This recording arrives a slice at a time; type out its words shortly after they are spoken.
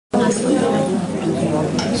So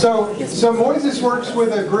Moises works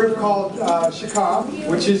with a group called Shaddai,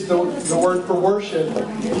 which is the word for worship,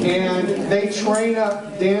 and they train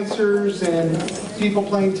up dancers and people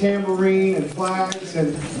playing tambourine and flags,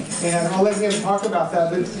 and I'll let him talk about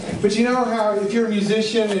that. But you know how if you're a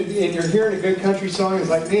musician and you're hearing a good country song, it's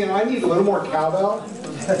like, man, I need a little more cowbell.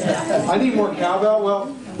 I need more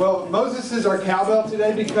cowbell. Well, Moses is our cowbell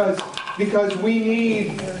today because we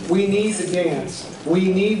need the dance.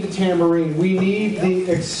 We need the tambourine. We need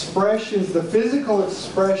the expressions, the physical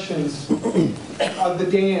expressions of the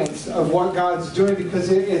dance of what God's doing,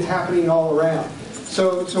 because it's happening all around.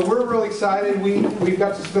 So we're really excited. We've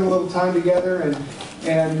got to spend a little time together,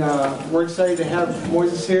 and we're excited to have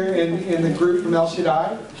Moises here in the group from El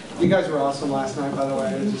Shaddai. You guys were awesome last night, by the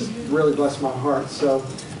way. It just really blessed my heart. So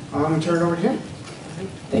I'm going to turn it over to him.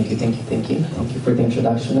 Thank you for the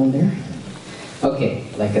introduction on there. Okay,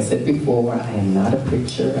 like I said before, I am not a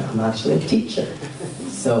preacher, I'm actually a teacher.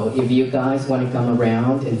 So if you guys want to come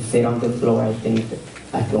around and sit on the floor, I think that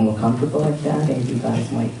I feel more comfortable like that, and you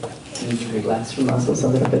guys might need to relax your muscles a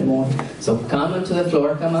little bit more. So come onto the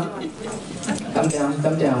floor, come up,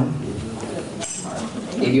 come down.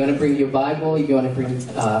 If you want to bring your Bible, if you want to bring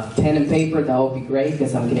pen and paper, that would be great,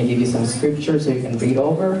 because I'm going to give you some scriptures so you can read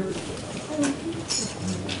over.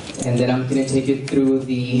 And then I'm going to take you through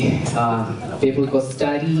the biblical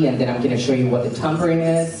study, and then I'm going to show you what the tambourine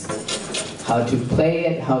is, how to play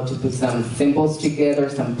it, how to put some symbols together,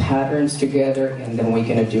 some patterns together, and then we're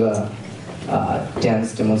going to do a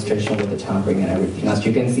dance demonstration with the tambourine and everything. As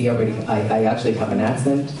you can see already, I actually have an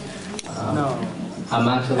accent. I'm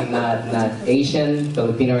actually not Asian,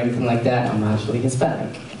 Filipino, or anything like that. I'm actually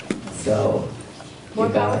Hispanic. So, more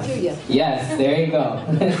power to you. Yes, there you go.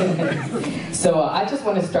 So I just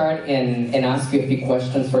want to start and ask you a few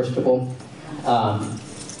questions, first of all.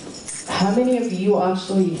 How many of you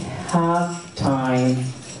actually have time,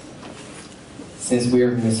 since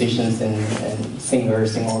we're musicians and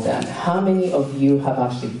singers and all that, how many of you have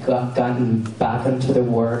actually gotten back into the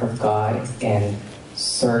Word of God and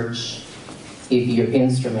search if your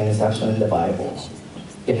instrument is actually in the Bible,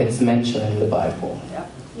 if it's mentioned in the Bible? Yeah?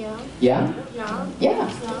 Yeah,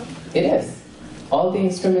 it is. All the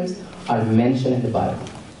instruments are mentioned in the Bible.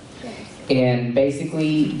 And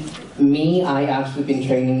basically, I actually been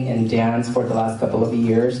training in dance for the last couple of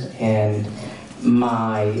years, and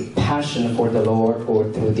my passion for the Lord or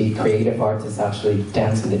through the creative arts is actually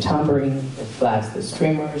dancing the tambourine, the flags, the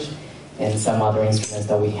streamers, and some other instruments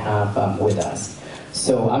that we have with us.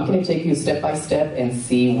 So I'm going to take you step by step and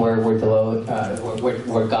see where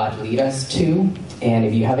God lead us to. And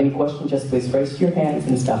if you have any questions, just please raise your hands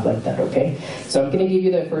and stuff like that, okay? So I'm going to give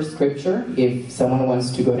you the first scripture. If someone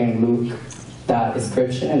wants to go ahead and look that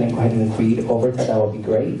description and then go ahead and read over that would be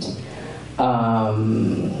great.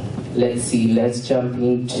 Let's see, let's jump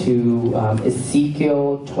into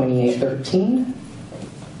Ezekiel 28:13.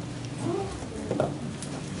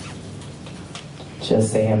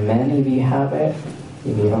 Just say amen if you have it.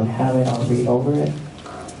 If you don't have it, I'll read over it.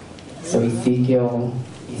 So Ezekiel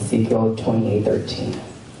 28:13.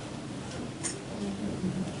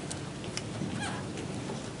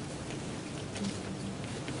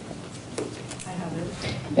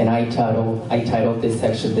 And I titled this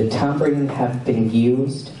section, "The Tambourine have been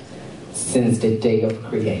used since the day of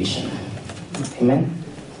creation." Amen?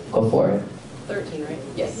 Go for it. 13, right?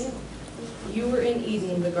 Yes. You were in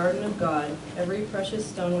Eden, the garden of God. Every precious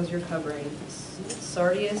stone was your covering.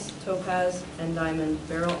 Sardius, topaz, and diamond,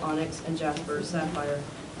 beryl, onyx, and jasper, sapphire,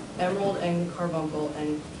 emerald, and carbuncle,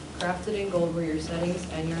 and crafted in gold were your settings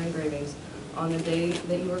and your engravings. On the day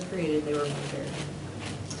that you were created, they were prepared.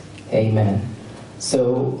 Amen.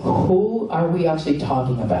 So, who are we actually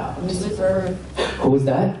talking about? Lucifer. Who is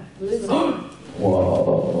that? Lucifer.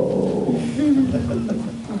 Whoa.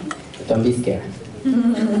 Don't be scared.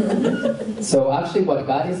 So actually what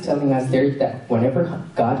God is telling us there is that whenever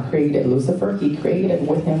God created Lucifer, He created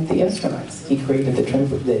with Him the instruments. He created the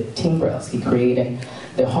timbrels. He created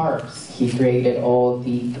the harps. He created all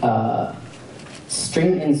the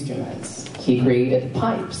string instruments. He created the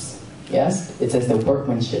pipes. Yes? It says the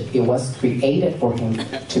workmanship. It was created for Him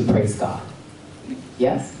to praise God.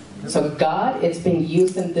 Yes? So God, it's been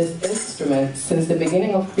using this instrument since the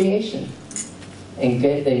beginning of creation. And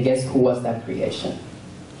guess who was that creation?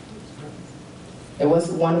 It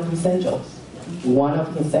was one of His angels. One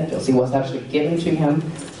of His angels. It was actually given to Him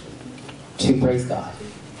to praise God.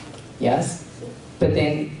 Yes? But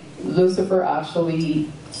then Lucifer actually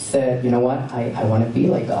said, you know what? I want to be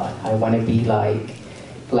like God. I want to be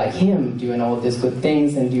like Him, doing all these good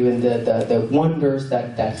things and doing the wonders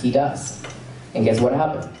that He does. And guess what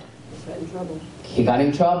happened? He got in trouble. he got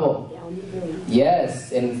in trouble.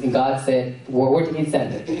 Yes, and God said, where did he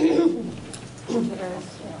send it?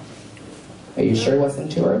 Are you sure it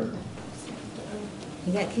wasn't to earth?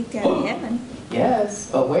 He got kicked out of heaven. Yes,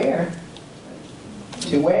 but where?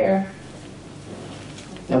 To where?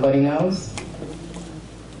 Nobody knows?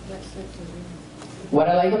 What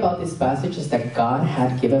I like about this passage is that God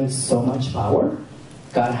had given so much power.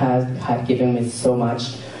 God had given me so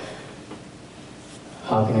much,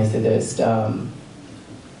 how can I say this,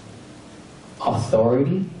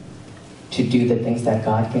 authority to do the things that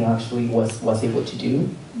God can actually was able to do.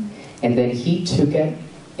 And then he took it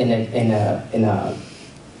in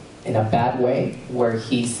a bad way, where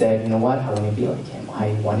he said, you know what, I want to be like him.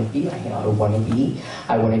 I want to be like him. I want to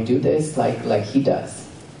do this like he does.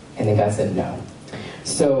 And then God said no.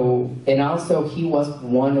 So, and also he was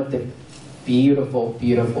one of the beautiful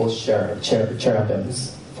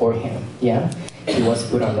cherubims for him. Yeah, he was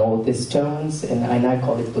put on all the stones, and I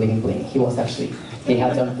call it bling bling. He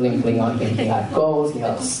had some bling bling on him. He had golds, he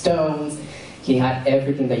had stones, he had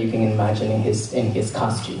everything that you can imagine in his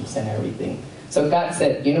costumes and everything. So God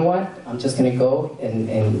said, you know what? I'm just gonna go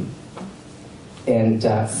and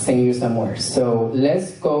send you somewhere. So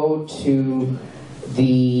let's go to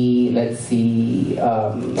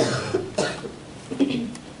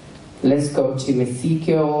let's go to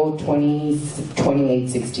Ezekiel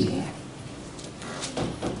 28:16.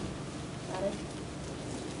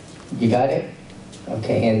 You got it?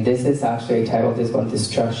 Okay, and this is actually titled this one,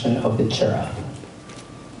 Destruction of the Cherub.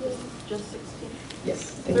 Just 16.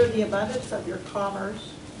 Yes. Through the abundance of your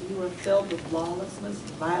commerce, you were filled with lawlessness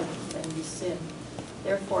and violence, and you sinned.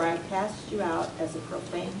 Therefore I cast you out as a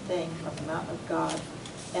profane thing from the mountain of God,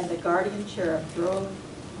 and the guardian cherub drove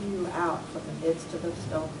you out from the midst of the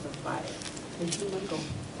stones of fire.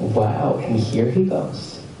 Wow, and here he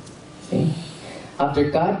goes. See? After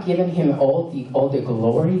God given him all the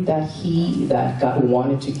glory that God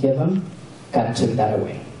wanted to give him, God took that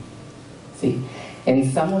away. See?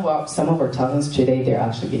 And some of our talents today, they're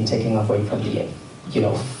actually being taken away from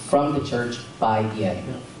from the church by the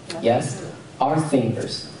enemy. Yes? Our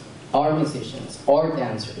singers, our musicians, our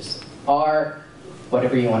dancers, our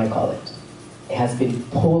whatever you want to call it, it has been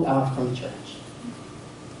pulled out from church.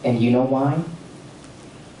 And you know why?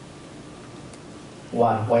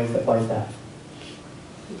 Why? Why is that?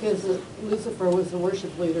 Because Lucifer was the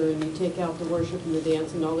worship leader, and you take out the worship and the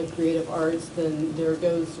dance and all the creative arts, then there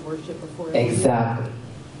goes worship before everyone.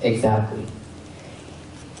 Exactly.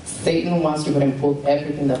 Satan wants to go and pull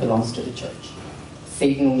everything that belongs to the church.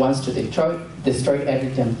 Satan wants to destroy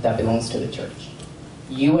everything that belongs to the church.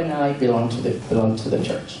 You and I belong to the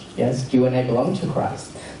church. Yes, you and I belong to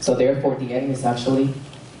Christ. So therefore, the enemy is actually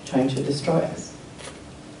trying to destroy us.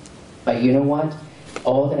 But you know what?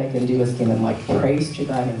 All that I can do is give him praise to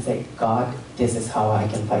God and say, God, this is how I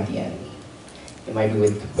can fight the enemy. It might be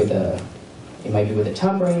with the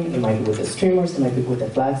tambourine, it might be with the streamers, it might be with the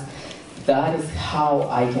flags. That is how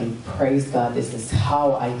I can praise God. This is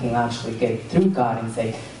how I can actually get through God and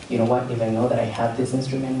say, you know what, if I know that I have this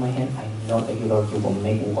instrument in my hand, I know that you, Lord, you will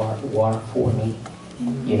make war for me,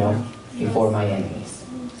 before my enemies.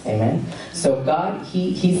 Amen? So God,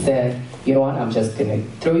 he said, you know what, I'm just going to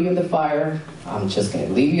throw you in the fire. I'm just going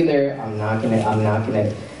to leave you there. I'm not going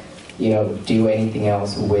to, do anything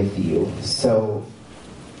else with you. So,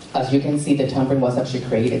 as you can see, the tambourine was actually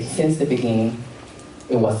created since the beginning.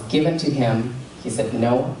 It was given to him. He said,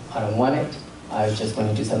 no, I don't want it. I was just going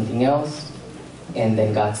to do something else. And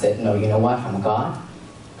then God said, no, you know what? I'm God.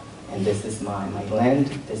 And this is my land.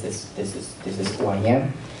 This is who I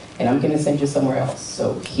am. And I'm going to send you somewhere else.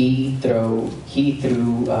 So he threw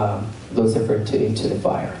Lucifer into the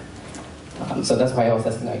fire. So that's why I was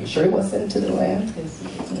asking, are you sure he was sent to the land?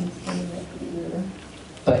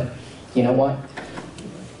 But you know what?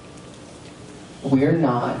 We're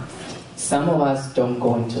not. Some of us don't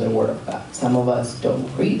go into the Word of God. Some of us don't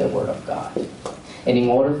read the Word of God. And in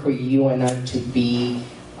order for you and I to be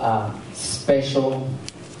special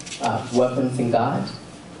weapons in God,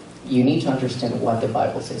 you need to understand what the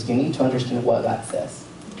Bible says. You need to understand what God says.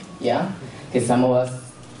 Yeah? Because some of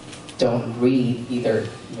us don't read either,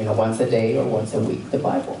 once a day or once a week the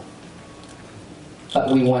Bible. But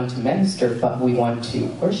we want to minister, but we want to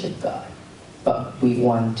worship God. But we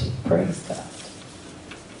want to praise God.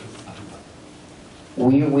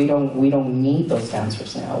 We don't need those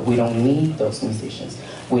dancers now. We don't need those musicians.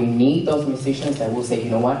 We need those musicians that will say, you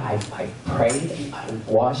know what, I prayed, I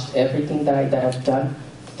washed everything that I've done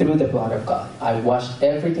through the blood of God. I washed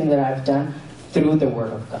everything that I've done through the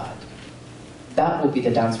Word of God. That will be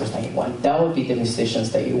the dancers that you want. That will be the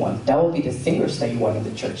musicians that you want. That will be the singers that you want in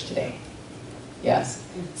the church today. Yes.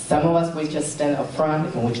 Some of us, we just stand up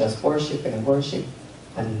front and we just worship and worship,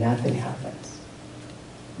 but nothing happens.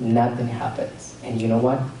 Nothing happens. And you know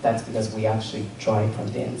what? That's because we actually dry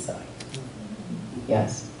from the inside.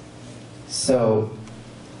 Yes. So,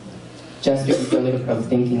 just to give you a little bit of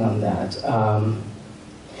thinking on that.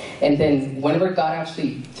 And then, whenever God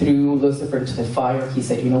actually threw Lucifer into the fire, he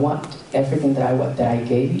said, you know what? Everything that I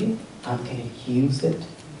gave you, I'm going to use it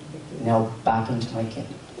now back into my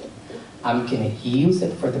kingdom. I'm going to use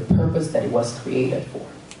it for the purpose that it was created for.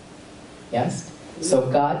 Yes?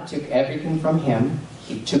 So God took everything from him.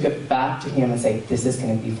 He took it back to him and said, this is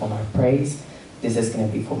going to be for my praise. This is going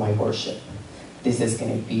to be for my worship. This is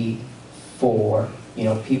going to be for,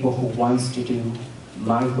 people who wants to do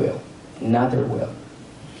my will, not their will.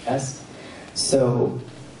 Yes? So,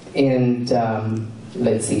 and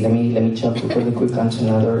let's see, let me jump really quick onto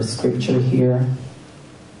another scripture here.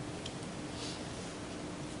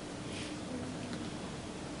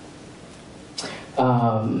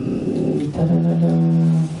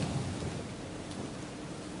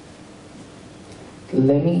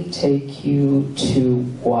 Let me take you to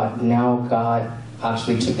what now God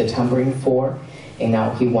actually took the tambourine for, and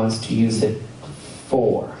now he wants to use it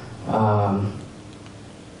for.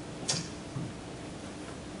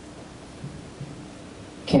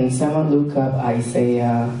 Can someone look up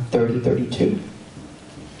Isaiah 30:32?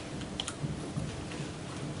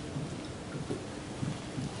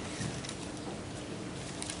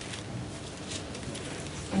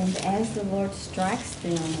 And as the Lord strikes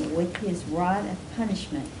them with his rod of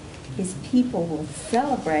punishment, his people will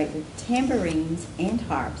celebrate with tambourines and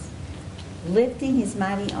harps. Lifting his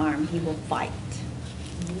mighty arm, he will fight.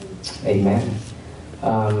 Amen.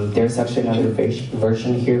 There's actually another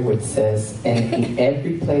version here which says, and in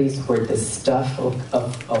every place where the stuff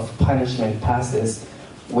of punishment passes,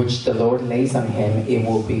 which the Lord lays on him, it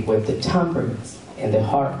will be with the tambourines and the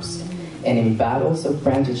harps. And in battles of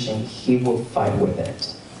brandishing, he will fight with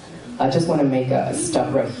it. I just want to make a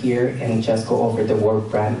stop right here and just go over the word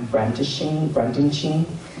brandishing.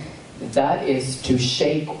 That is to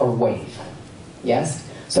shake or wave. Yes?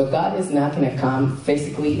 So God is not going to come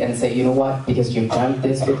physically and say, you know what, because you've done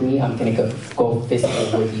this with me, I'm going to go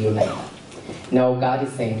physically with you now. No, God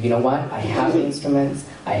is saying, you know what, I have the instruments,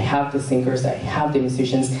 I have the singers, I have the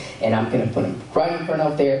musicians, and I'm going to put them right in front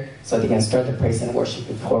of there so they can start the praise and worship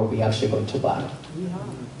before we actually go to battle.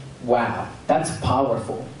 Wow, that's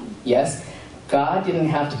powerful. Yes? God didn't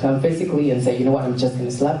have to come physically and say, you know what, I'm just going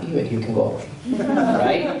to slap you and you can go away.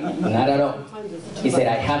 Right? Not at all. He said,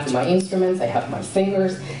 I have my instruments, I have my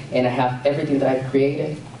singers, and I have everything that I've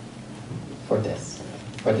created for this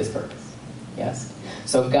purpose. Yes?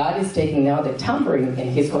 So God is taking now the tambourine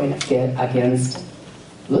and he's going to get against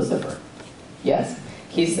Lucifer. Yes?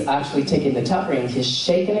 He's actually taking the tambourine, he's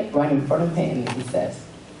shaking it right in front of him, and he says,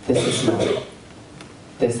 this is mine.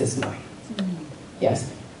 This is mine.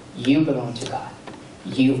 Yes? You belong to God.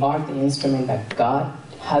 You are the instrument that God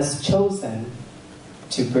has chosen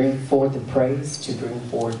to bring forth the praise, to bring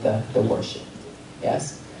forth the worship.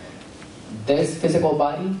 Yes? This physical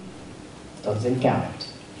body doesn't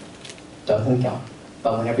count. Doesn't count.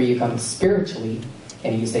 But whenever you come spiritually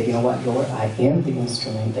and you say, you know what, Lord, I am the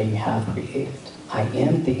instrument that you have created. I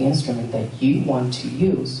am the instrument that you want to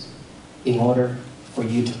use in order for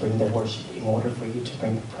you to bring the worship, in order for you to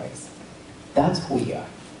bring the praise. That's who we are.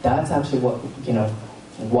 That's actually what,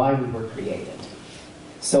 why we were created.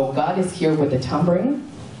 So God is here with the tambourine,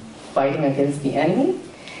 fighting against the enemy,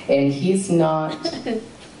 and he is not,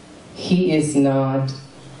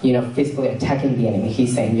 physically attacking the enemy.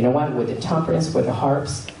 He's saying, you know what, with the tambourines, with the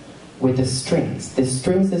harps, with the strings. The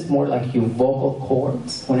strings is more like your vocal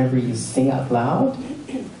cords whenever you sing out loud,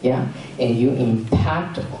 yeah, and you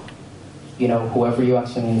impact, whoever you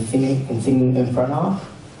actually singing in front of,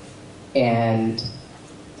 and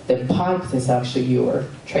the pipes is actually your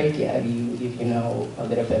trachea. If you know a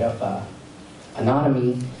little bit of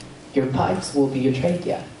anatomy, your pipes will be your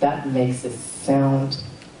trachea. That makes it sound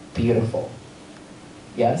beautiful.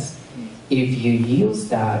 Yes? If you use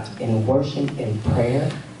that in worship and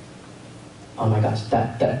prayer, oh my gosh,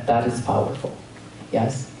 that is powerful.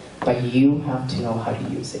 Yes? But you have to know how to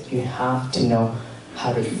use it. You have to know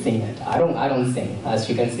how to sing it. I don't sing. As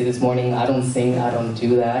you can see this morning, I don't sing, I don't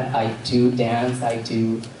do that. I do dance, I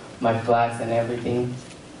do my flags and everything.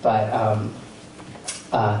 But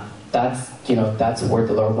that's where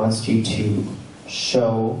the Lord wants you to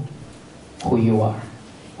show who you are.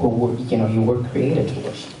 You were created to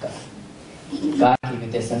worship God. God gave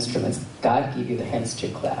you these instruments. God gave you the hands to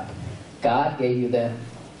clap. God gave you the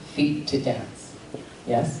feet to dance.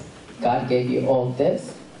 Yes? God gave you all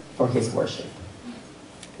this for his worship.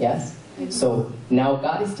 Yes? So now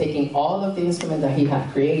God is taking all of the instruments that he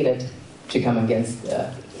had created to come against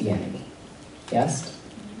the enemy. Yes?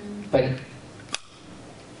 But,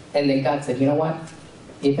 and then God said, you know what?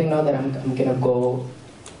 If I know that I'm going to go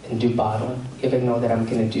and do battle, if I know that I'm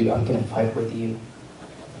going to fight with you,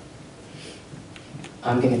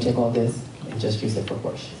 I'm going to take all this and just use it for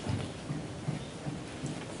worship.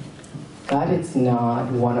 God is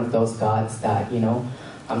not one of those gods that,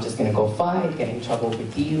 I'm just going to go fight, get in trouble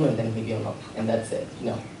with you, and then leave you alone. And that's it.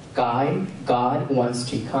 No. God wants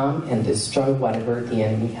to come and destroy whatever the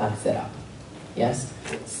enemy has set up. Yes?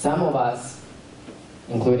 Some of us,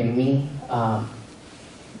 including me,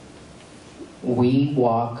 we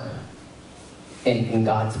walk in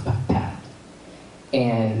God's path.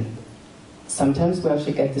 And sometimes we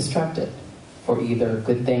actually get distracted for either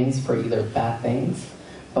good things, for either bad things,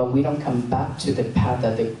 but we don't come back to the path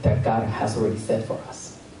that God has already set for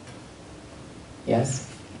us. Yes?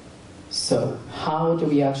 So how do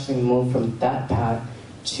we actually move from that path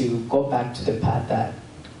to go back to the path that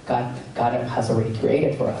God has already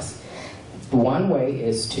created for us? One way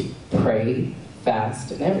is to pray,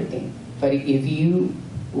 fast, and everything. But if you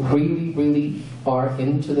really, really are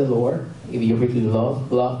into the Lord, if you really love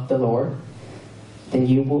the Lord, then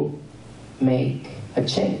you will make a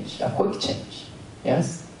change, a quick change.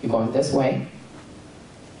 Yes? You're going this way,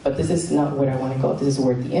 but this is not where I want to go. This is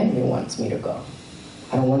where the enemy wants me to go.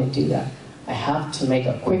 I don't want to do that. I have to make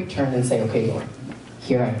a quick turn and say, okay, Lord,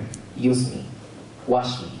 here I am. Use me.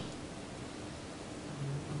 Wash me.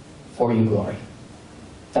 For your glory.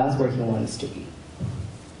 That's where he wants to be.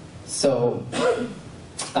 So,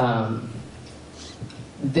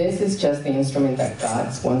 this is just the instrument that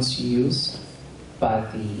God wants to use,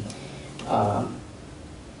 but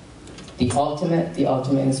the ultimate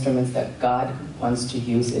instruments that God wants to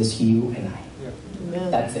use is you and I. Yeah.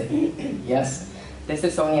 That's it. Yes? This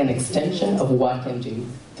is only an extension of what can do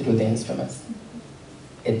through the instruments.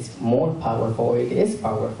 It's more powerful, it is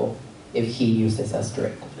powerful, if he uses us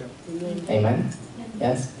directly. Amen?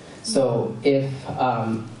 Yes? So if,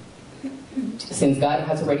 since God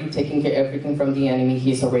has already taken care of everything from the enemy,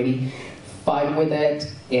 he's already fight with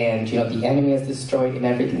it, and the enemy is destroyed and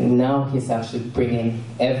everything, now he's actually bringing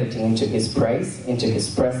everything into his praise, into his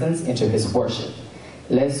presence, into his worship.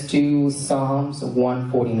 Let's do Psalms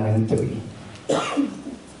 149:3.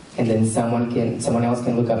 And then someone else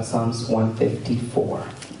can look up Psalms 154.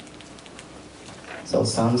 So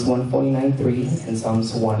Psalms 149:3 and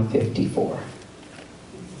Psalms 154.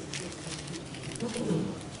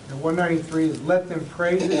 And 193 is, let them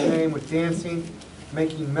praise his name with dancing,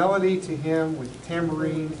 making melody to him with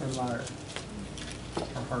tambourine and lyre.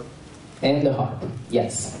 Or harp. And the harp,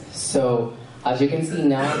 yes. So as you can see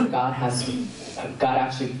now, God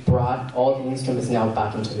actually brought all the instruments now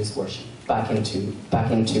back into his worship, back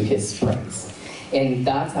into his praise. And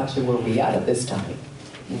that's actually where we are at this time.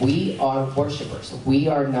 We are worshipers. We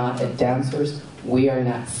are not dancers. We are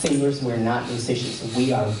not singers. We're not musicians.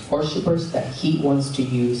 We are worshipers that he wants to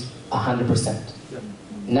use 100%.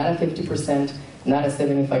 Not a 50%, not a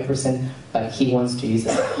 75%, but he wants to use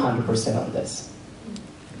 100% on this.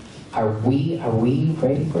 Are we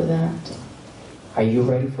ready for that? Are you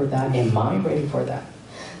ready for that? Am I ready for that?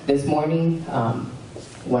 This morning,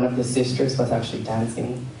 one of the sisters was actually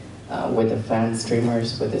dancing with the fan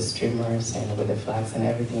streamers, with the streamers, and with the flags and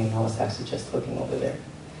everything, and I was actually just looking over there.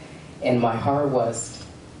 And my heart was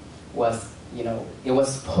it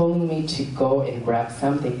was pulling me to go and grab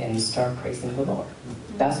something and start praising the Lord.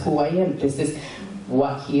 That's who I am. This is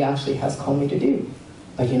what he actually has called me to do.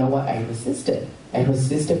 But you know what? I resisted. I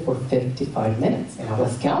resisted for 55 minutes, and I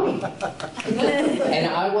was counting. And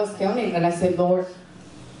I was counting, and I said, Lord,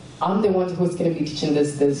 I'm the one who's going to be teaching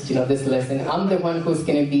this lesson. I'm the one who's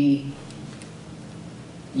going to be,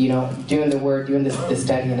 doing the word, doing the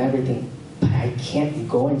study and everything. But I can't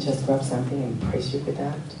go and just grab something and praise you with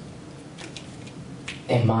that.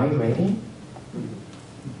 Am I ready?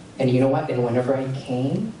 And you know what? And whenever I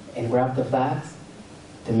came and grabbed the flags,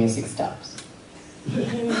 the music stops. I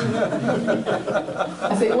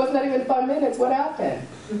said, it was not even 5 minutes. What happened?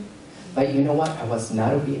 But you know what? I was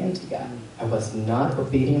not obedient to God. I was not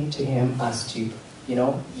obedient to him as to,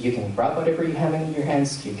 you can grab whatever you have in your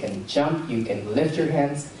hands. You can jump. You can lift your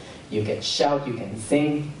hands. You can shout. You can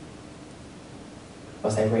sing.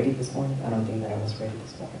 Was I ready this morning? I don't think that I was ready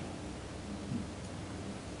this morning.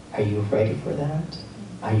 Are you ready for that?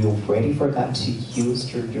 Are you ready for God to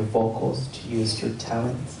use your vocals, to use your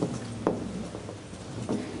talents?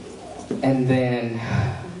 And then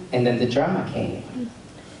the drama came.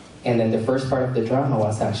 And then the first part of the drama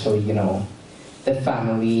was actually, the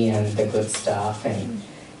family and the good stuff.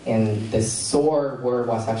 And the sword word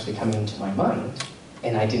was actually coming into my mind,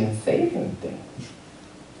 and I didn't say anything.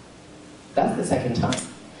 That's the second time.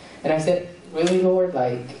 And I said, really, Lord,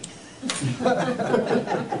 like,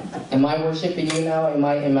 am I worshiping you now? Am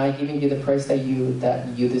I giving you the praise that you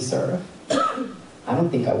deserve? I don't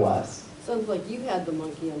think I was. Sounds like you had the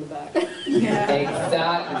monkey on the back.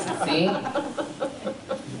 Exactly. See?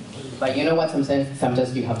 But you know what?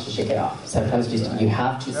 Sometimes you have to shake it off. Sometimes you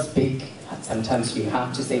have to speak. Sometimes you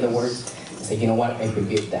have to say the words and say, you know what? I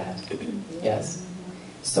rebuke that. Yes.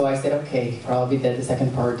 So I said, okay, probably that the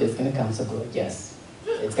second part is going to come. So good. Yes,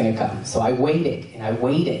 it's going to come. So I waited and I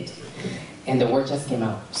waited, and the word just came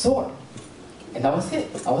out. Sword. And that was it.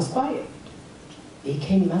 I was quiet. It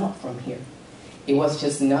came out from here. It was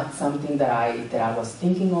just not something that I was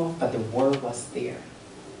thinking of, but the word was there.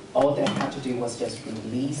 All that I had to do was just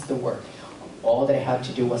release the word. All that I had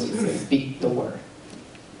to do was just speak the word.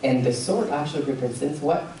 And the sword actually represents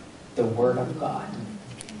what? The word of God.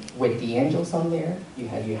 With the angels on there, you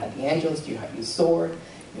had the angels, you had your sword,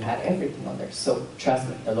 you had everything on there. So trust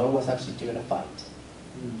me, the Lord was actually doing a fight.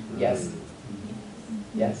 Yes?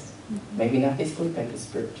 Yes? Maybe not physically, but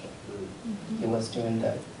spiritual. He was doing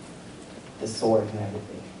the sword and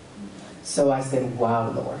everything. So I said, wow,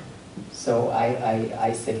 Lord. So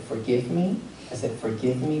I said, forgive me. I said,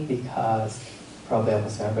 forgive me because probably I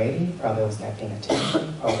was not ready, probably I was not paying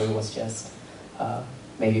attention, probably it was just,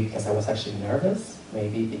 maybe because I was actually nervous,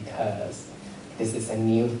 maybe because this is a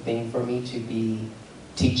new thing for me to be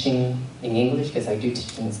teaching in English, because I do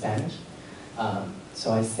teach in Spanish.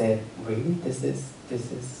 So I said, really, this is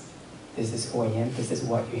who I am, this is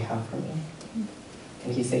what you have for me.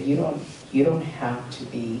 And he said, you don't have to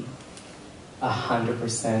be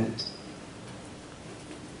 100%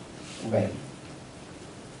 ready.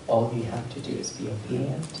 All you have to do is be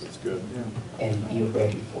obedient. That's good. And be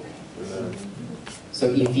ready for it. So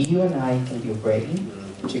if you and I can be ready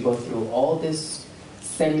to go through all these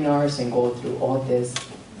seminars and go through all this,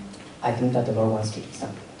 I think that the Lord wants to do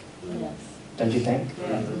something. Yes. Don't you think?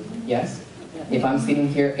 Yes? If I'm sitting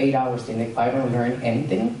here 8 hours and if I don't learn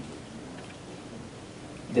anything,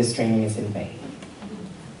 this training is in vain.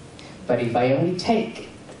 But if I only take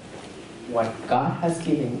what God has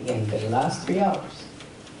given in the last 3 hours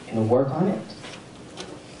and work on it,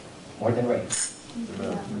 more than ready.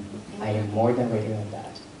 I am more than ready on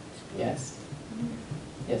that. Yes?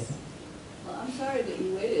 Yes? Well, I'm sorry that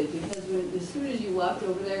you waited, because as soon as you walked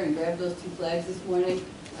over there and grabbed those 2 flags this morning,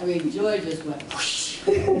 I mean, joy just went whoosh.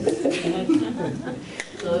 So it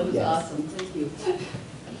was awesome. Thank you.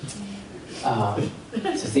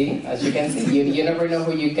 So see, as you can see, you never know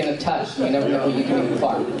who you're going to touch. You never know who you're going to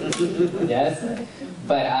impart. Yes?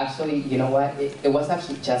 But actually, you know what? It was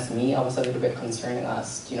actually just me. I was a little bit concerned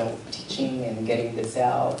us, teaching and getting this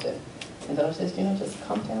out. And the Lord says, just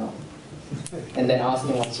calm down. And then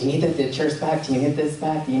asking, well, do you need the church back? Do you need this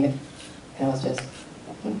back? Do you need... And I was just,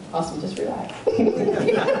 awesome, just relax.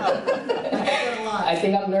 I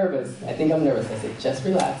think I'm nervous. I said, just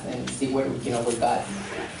relax and see where, where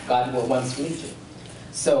God wants to lead you.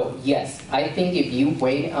 So, yes, I think if you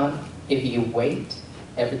wait,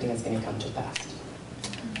 everything is going to come to pass.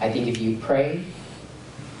 I think if you pray,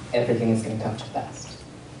 everything is going to come to pass.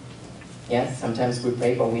 Yes, sometimes we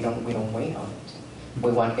pray, but we don't wait on it.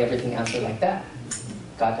 We want everything answered like that.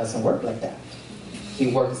 God doesn't work like that. He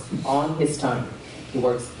works on His time. He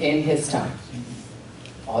works in His time.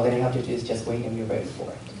 All that you have to do is just wait and be ready for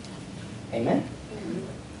it. Amen?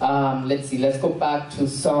 Let's see, let's go back to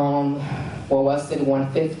Psalm, what was it,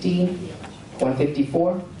 150?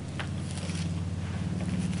 154?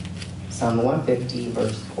 Psalm 150,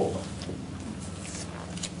 verse 4.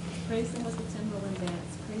 Praise Him with the timbrel and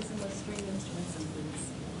dance. Praise Him with string instruments and flutes.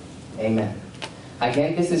 Amen.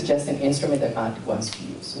 Again, this is just an instrument that God wants to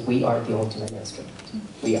use. We are the ultimate instrument.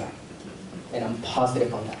 We are. And I'm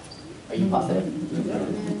positive on that. Are you positive?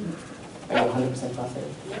 Are you 100%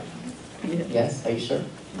 positive? Yes? Are you sure?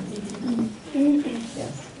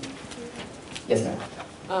 Yes? Yes, ma'am.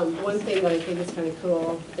 One thing that I think is kind of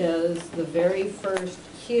cool is the very first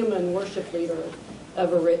human worship leader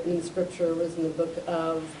ever written in Scripture was in the book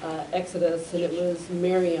of Exodus, and it was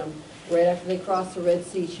Miriam. Right after they crossed the Red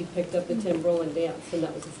Sea, she picked up the timbrel and danced, and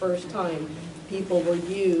that was the first time people were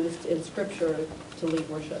used in Scripture to lead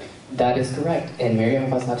worship. That is correct. And Miriam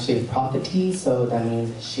was actually a prophetess, so that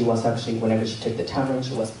means she was actually, whenever she took the tambourine,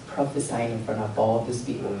 she was prophesying in front of all these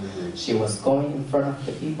people. She was going in front of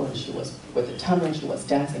the people, and she was, with the tambourine, she was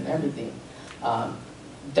dancing and everything.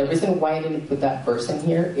 The reason why I didn't put that verse in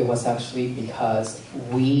here, it was actually because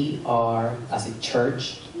we are, as a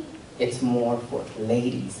church, it's more for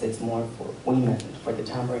ladies, it's more for women, for the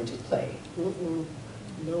tambourine to play.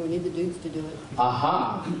 No, we need the dudes to do it.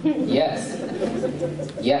 Aha, yes,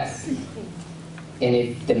 yes. And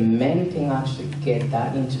if the men can actually get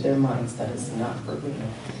that into their minds, that is not for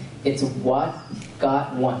women. It's what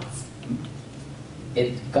God wants.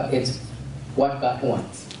 It's what God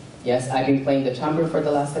wants. Yes, I've been playing the tambourine for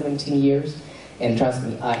the last 17 years, and trust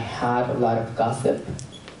me, I had a lot of gossip,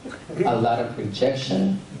 a lot of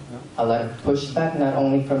rejection, a lot of pushback, not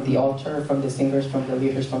only from the altar, from the singers, from the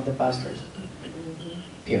leaders, from the pastors.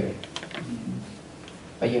 Period.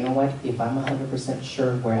 But you know what? If I'm 100%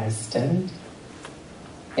 sure where I stand,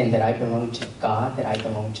 and that I belong to God, that I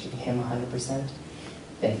belong to Him 100%,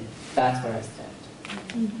 then that's where I stand.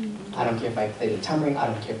 I don't care if I play the tambourine, I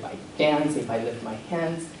don't care if I dance, if I lift my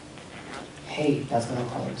hands. Hey, that's what I'm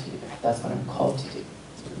called to do. That's what I'm called to do.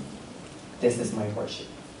 This is my worship.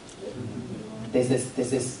 This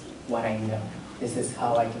is what I know. This is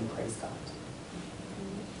how I can praise God.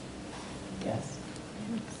 Yes?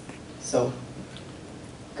 So,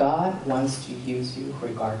 God wants to use you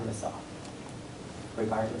regardless of.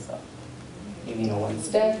 Regardless of. If you know one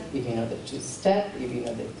step, if you know the two step, if you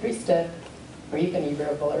know the three step, or even if you're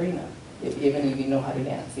a ballerina, even if you know how to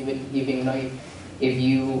dance, even if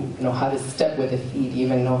you know how to step with the feet,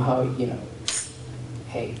 even know how,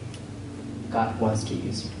 hey, God wants to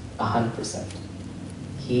use you 100%.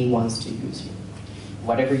 He wants to use you.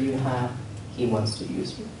 Whatever you have, He wants to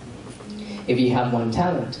use you. If you have one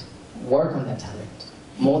talent, work on that talent.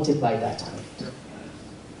 Multiply that talent.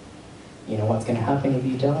 You know what's going to happen if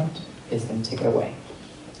you don't? It's going to take it away.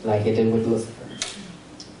 Like it did with Lucifer.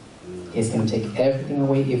 It's going to take everything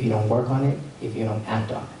away if you don't work on it, if you don't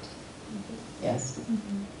act on it. Yes?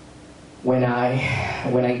 When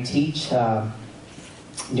I teach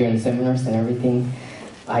during seminars and everything,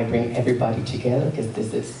 I bring everybody together because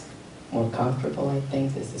this is more comfortable, I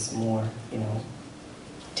think. This is more,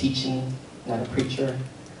 teaching, not a preacher.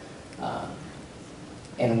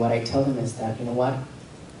 And what I tell them is that, you know what?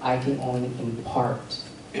 I can only impart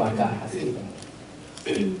what God has given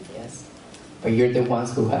me. Yes? But you're the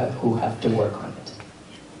ones who have to work on it.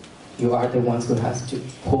 You are the ones who has to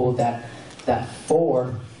pull that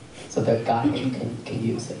forward so that God can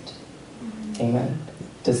use it. Amen?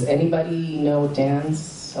 Does anybody know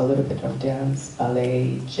dance? A little bit of dance,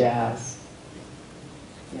 ballet, jazz?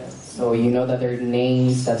 Yes. So you know that there are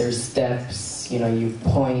names, that there are steps. You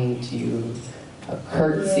point, you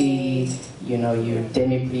curtsy. You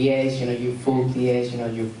demi-pliés. You full pliés.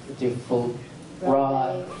 You do full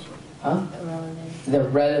rod. Huh? The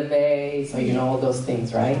releve. So you know all those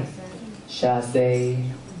things, right? Chassé.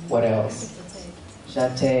 What else?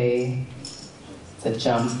 Jeté. It's a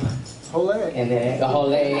jump. Olé. And then a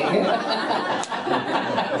holé.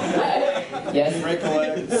 Yes? Break a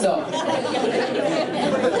leg. So,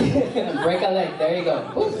 break a leg, there you go.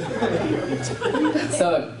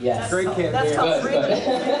 So, yes. Great kid. Good.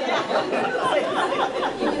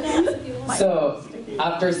 So,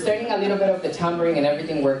 after studying a little bit of the tambourine and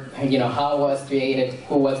everything, where, how it was created,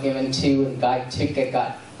 who was given to, and God took it,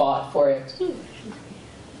 God fought for it,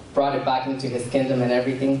 brought it back into His kingdom and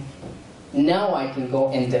everything. Now I can go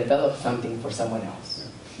and develop something for someone else.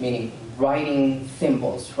 Meaning writing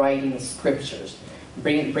symbols, writing scriptures,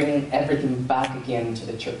 bringing everything back again into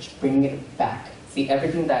the church, bringing it back. See,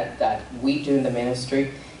 everything that we do in the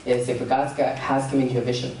ministry is if God has given you a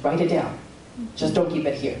vision, write it down. Just don't keep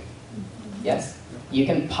it here. Yes? You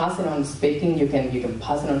can pass it on speaking, you can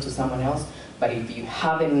pass it on to someone else, but if you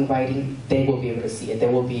have it in writing, they will be able to see it. They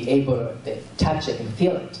will be able to touch it and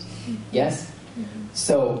feel it. Yes?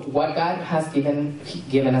 So what God has given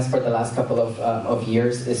us for the last couple of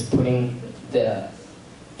years is putting the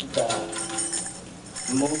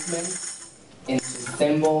movement into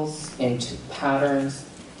symbols, into patterns,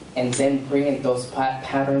 and then bringing those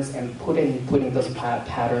patterns and putting those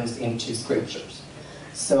patterns into scriptures.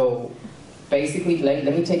 So basically, let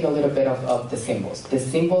me take a little bit of the symbols. The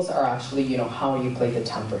symbols are actually, how you play the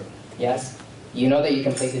tambourine. Yes? You know that you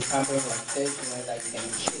can play the tambourine like this, you know that you can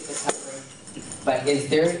hit the tambourine. But is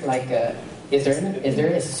there is there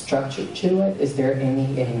a structure to it? Is there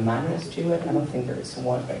any manuals to it? I don't think there is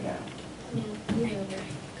one right now. Yeah, we have it.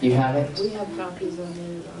 You have it? We have copies of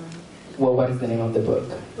it. Well, what is the name of the book?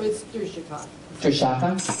 It's through Chicago. Through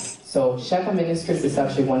Shaka? So Shaka Ministries is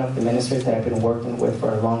actually one of the ministries that I've been working with for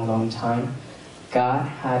a long, long time. God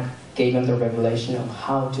had gave him the revelation of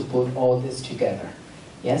how to put all this together.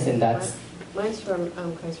 Yes, and that's... Mine's from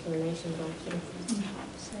Christ for the Nations, actually.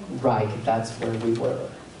 Right, that's where we were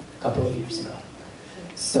a couple of years ago.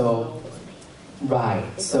 So, right,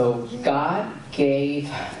 so God gave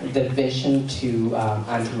the vision to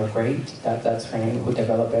Auntie McGrath, that's her name, who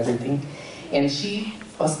developed everything. And she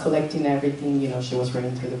was collecting everything, she was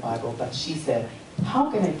reading through the Bible, but she said,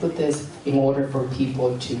 how can I put this in order for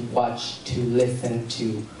people to watch, to listen,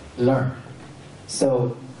 to learn?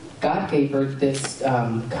 So God gave her this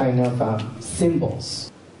kind of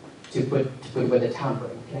symbols to put with a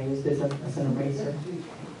tambourine. Can I use this as an eraser?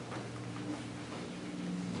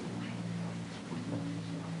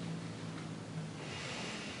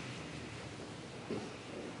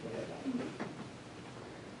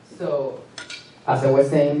 So, as I was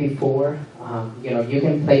saying before, you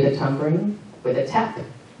can play the tambourine with a tap.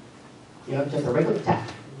 Just a regular tap.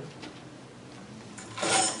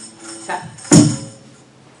 Tap.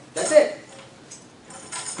 That's it.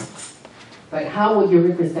 But how would you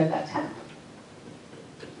represent that tap?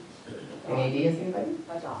 Any ideas, anybody?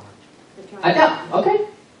 A dot. A dot, okay.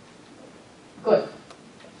 Good.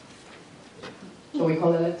 So we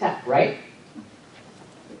call it a tap, right?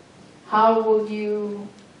 How would you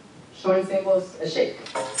showing symbols a shake?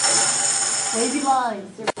 Wavy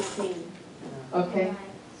lines, serpentine. Okay,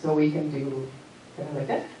 so we can do kind of like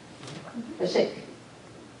that. A shake.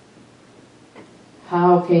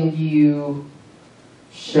 How can you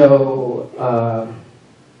show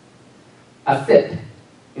a sip?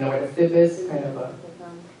 You know what a sip is? Kind of a.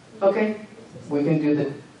 Okay, we can do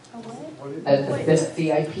the. A zip,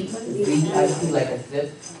 Z-I-P, Z-I-P, like a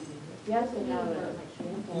zip. Yes, and now.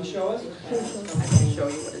 Can you show us? I can show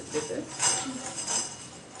you what a zip is.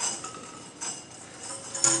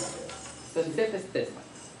 So zip is this one.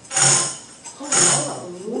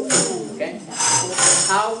 Okay?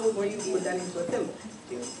 How would you put that into a symbol?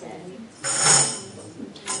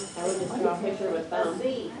 I would just draw a picture of a thumb.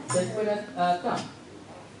 Just put a thumb.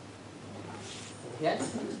 Yes?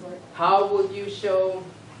 How would you show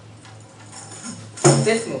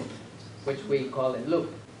this move, which we call it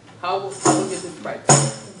loop? How would you describe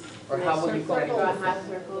it? Or how would you call it? Draw a half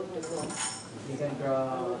circle. You can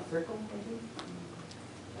draw a circle.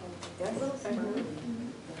 Yes?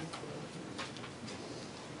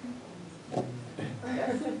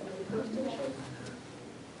 Yes?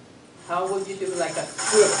 How would you do like a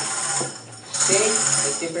squirrel? Shake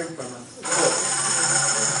is different from a squirrel.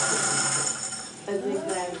 A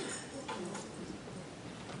zigzag.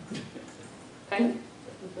 Kind of?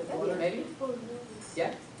 Maybe?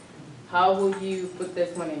 Yeah? How would you put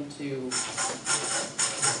this one into,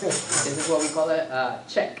 this is what we call a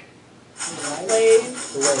check. Wave.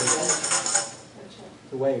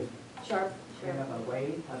 The wave. Sharp. Kind of a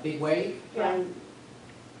wave, a big wave. Yeah.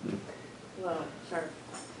 Well, sharp.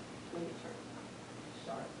 Make it sharp.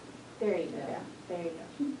 Sharp. There you go. There you go.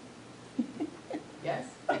 Yes?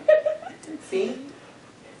 See?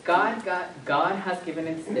 God has given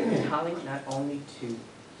us the talent not only to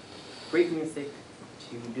read music,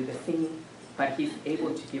 to do the singing, but He's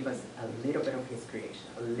able to give us a little bit of His creation,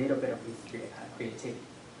 a little bit of His creativity.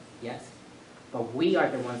 Yes? But we are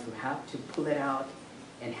the ones who have to pull it out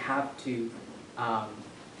and have to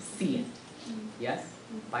see it. Yes?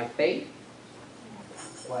 By faith.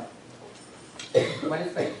 What? What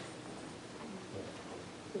is faith?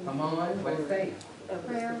 Come on, what is faith?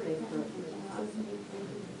 Prayer.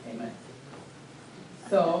 Amen.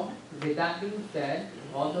 So, with that being said,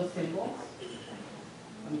 all those symbols,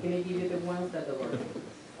 I'm going to give you the ones that the Lord gave us.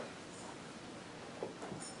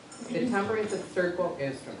 The tambourine is a circle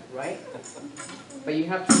instrument, right? But you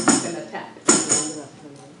have to send a tap.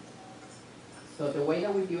 So the way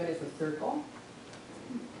that we do it is a circle,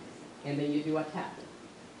 and then you do a tap.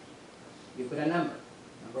 You put a number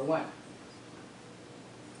 1.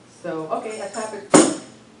 So, okay, I tap it,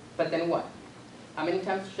 but then what? How many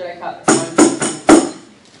times should I tap it? 1, 2,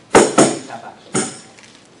 3 tap actually.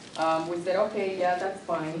 We said, okay, yeah, that's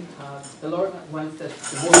fine. The Lord wants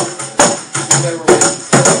us to move where we're at.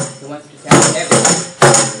 He wants to tap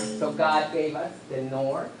everything. So God gave us the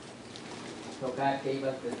north. So God gave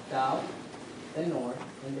us the south, the north,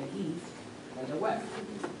 and the east, and the west.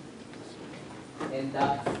 And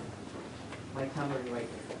that's my tambourine right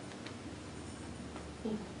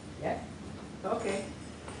there. Yes? Okay.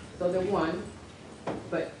 So the one,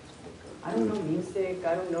 but I don't know music,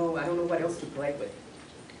 I don't know what else to play with.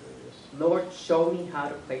 Lord, show me how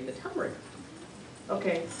to play the tambourine.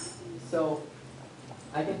 Okay, so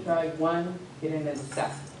I can try one hidden in the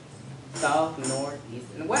south. South, north,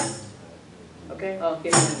 east, and west. Okay, I'll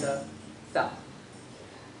hit it in the south.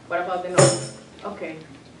 What about the north? Okay,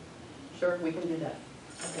 sure, we can do that.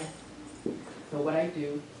 Okay. So what I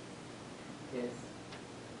do is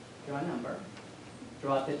draw a number,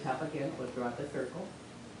 draw out the tap again, or draw out the circle,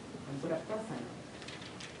 and put a plus sign on it.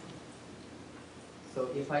 So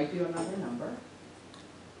if I do another number,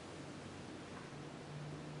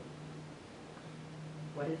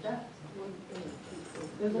 what is that? 1,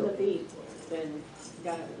 Those are the beats. Then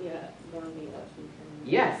downbeat, upbeat.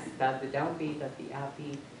 Yes, that's the downbeat, that's the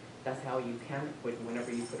upbeat. That's how you can put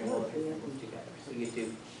whenever you put all of your symbols together. So you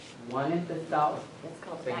do one in the south.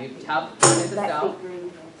 So you tap one in the south.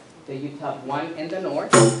 Then you tap one in the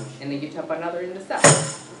north, and then you tap another in the south.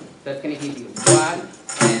 So it's going to give you 1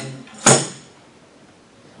 and 2.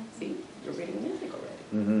 See, you're reading music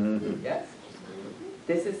already. Yes?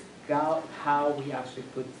 This is how we actually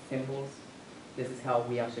put symbols. This is how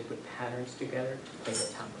we actually put patterns together to play the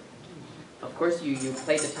tambourine. Of course, you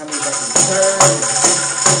play the tambourine just in turn.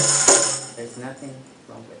 There's nothing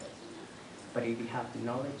wrong with it. But if you have the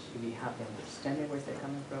knowledge, if you have the understanding where's it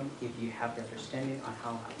coming from, if you have the understanding on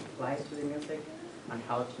how it applies to the music, on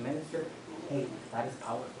how to minister, hey, that is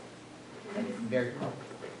powerful. That is very powerful.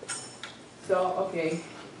 So, okay,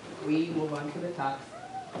 we move on to the top.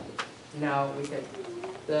 Now we get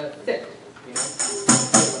the stick, you know.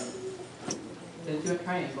 Let's do a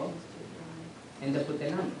triangle, and then put the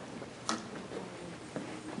number.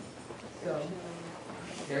 So,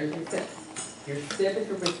 there's your stick. Your stick is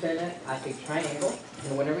represented as a triangle,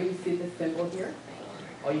 and whenever you see the symbol here,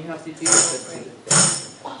 all you have to do is just see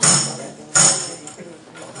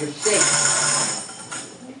the stick.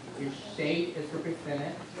 Your shape is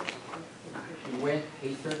represented with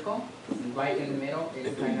a circle, and right in the middle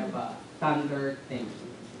is kind of a thunder thing.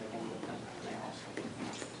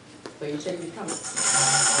 So you check your compass.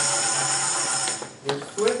 Your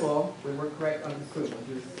swivel, we were correct on the swivel.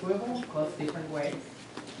 Your swivel goes different ways.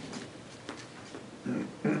 And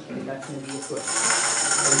that's going to be a swivel.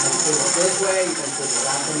 So you can swivel this way, you can swivel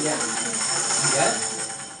up and down. Yes?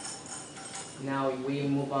 Now we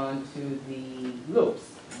move on to the loops.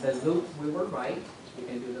 The loops, we were right. You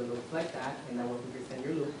can do the loops like that, and that will represent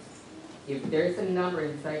your loops. If there's a number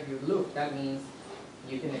inside your loop, that means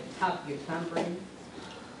you can tap your tambourine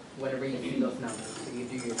whenever you see those numbers. So you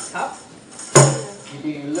do your tap, you do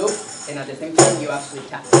your loop, and at the same time you actually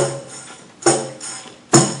tap.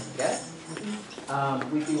 Yes?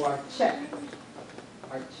 We do our check.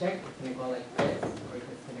 Our check is going to go like this, or it's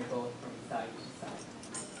going to go from side to side.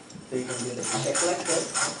 So you can do the check like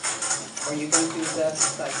this, or you can do the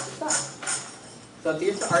side to side. So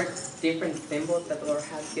these are different symbols that the Lord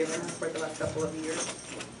has given us for the last couple of years,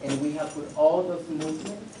 and we have put all those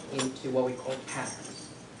movements into what we call patterns.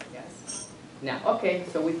 Yes? Now, okay,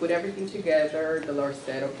 so we put everything together. The Lord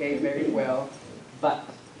said, okay, very well, but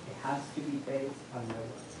it has to be based on the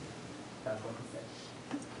word. That's what He said.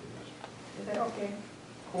 He said, okay,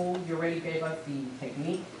 cool, you already gave us the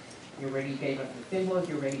technique, you already gave us the symbols,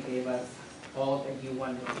 you already gave us all that you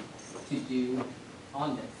wanted to do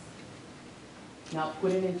on this. Now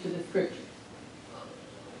put it into the scripture.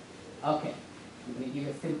 Okay, I'm going to give you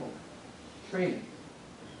a simple one. Trinity.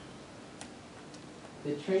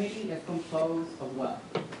 The Trinity is composed of what?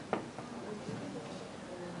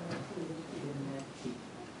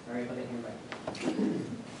 All right, put it in right.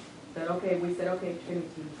 We said, okay,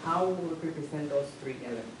 Trinity, how will we represent those three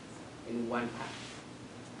elements in one path?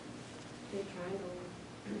 The triangle.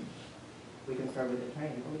 We can start with the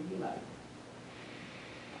triangle if you like.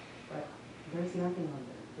 But there's nothing on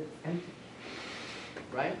there. It's empty.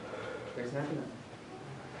 Right? There's nothing on there.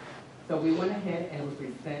 So we went ahead and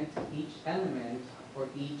represent each element or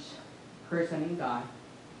each person in God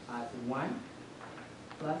as 1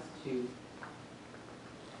 plus 2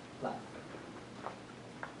 plus.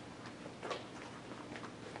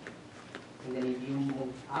 And then if you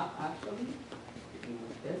move up, actually, if you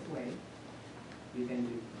move this way, you can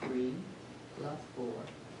do 3 plus 4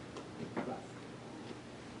 plus.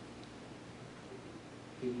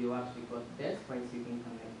 If you actually go this way, so you can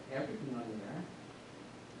connect everything on there,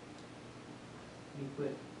 you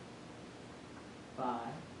put 5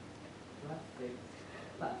 plus 6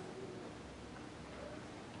 plus.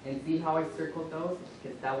 And see how I circled those?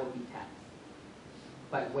 Because that will be taxed.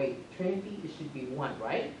 But wait, Trinity, it should be 1,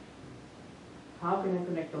 right? How can I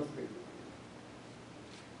connect those 3?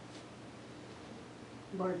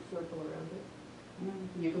 Large circle around it.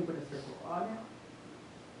 You can put a circle on it.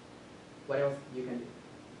 What else you can do?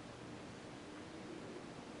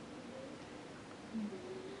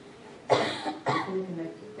 You can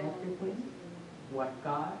connect everything. What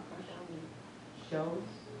God shows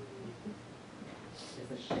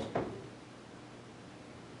is a shape.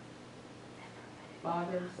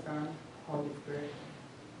 Father, Son, Holy Spirit,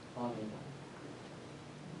 all in one.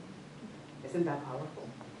 Isn't that powerful?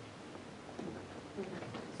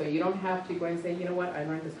 So you don't have to go and say, you know what, I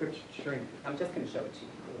learned the scripture string. I'm just going to show it to you.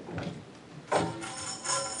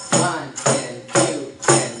 1 and 2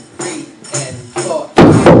 and 3 and 4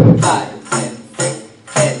 and 5 and 6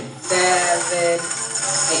 and 7,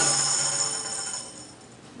 8.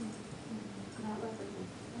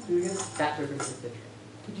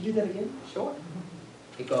 do that again? Sure.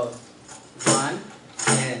 It goes 1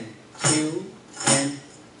 and 2 and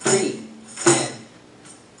 3 and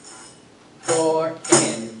 4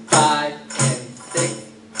 and 5 and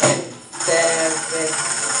 6 and 7,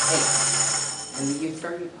 8. And you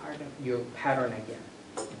start your pattern again.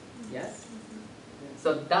 Yes?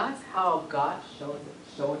 So that's how God showed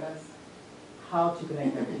us how to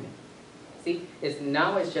connect everything. See,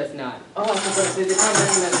 now it's just not, oh, I'm going to do the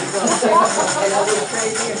tambourine and I'll do it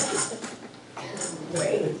right here.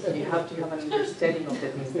 Wait, you have to have an understanding of the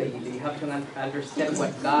things that you do. You have to understand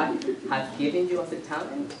what God has given you as a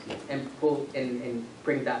talent and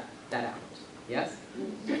bring that out. Yes?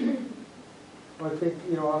 Well, I think,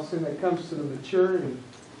 Austin, that comes to the maturity,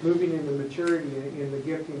 moving into maturity in the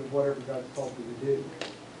gifting of whatever God's called you to do.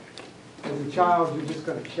 As a child, you're just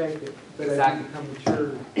going to shake it, but Exactly. as you become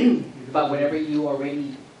mature. But whenever you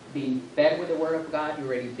already been fed with the Word of God, you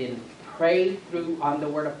already been prayed through on the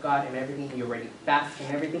Word of God and everything, you already fasted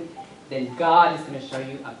and everything, then God is going to show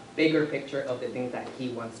you a bigger picture of the things that He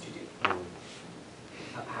wants to do.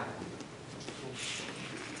 A pattern.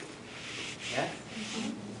 Yes?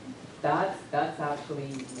 That's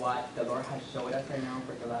actually what the Lord has showed us right now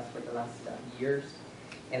for the last years.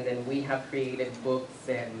 And then we have created books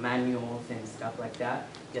and manuals and stuff like that.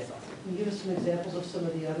 Yes, Austin? Can you give us some examples of some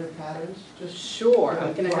of the other patterns? Just Sure.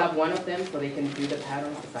 I'm going to have one of them so they can do the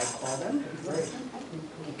patterns as I call them.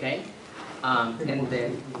 Okay? And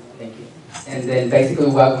then, thank you. And then basically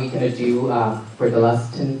what we're going to do for the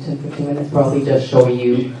last 10-15 minutes, probably just show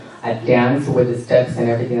you a dance with the steps and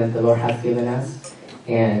everything that the Lord has given us.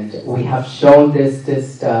 And we have shown this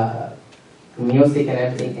music and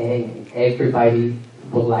everything, and everybody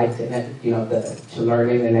would like to, to learn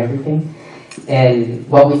it and everything. And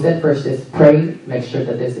what we said first is pray, make sure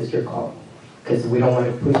that this is your calling. Because we don't want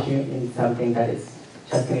to push you in something that is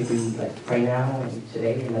just going to be like pray now and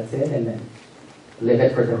today and that's it, and then live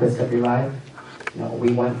it for the rest of your life.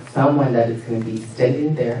 We want someone that is going to be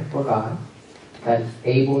standing there for God, that is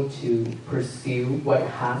able to pursue what it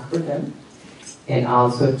has for them, and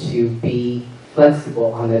also to be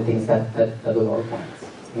flexible on the things that the Lord wants.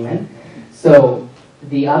 Amen? So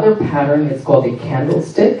the other pattern is called the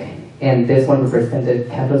candlestick, and this one represents the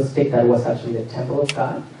candlestick that was actually the temple of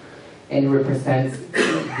God, and it represents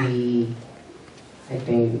I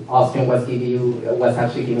think Austin was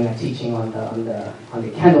actually giving a teaching on the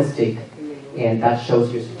candlestick, and that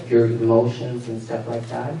shows your emotions and stuff like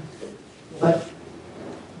that.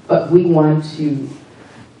 But we want to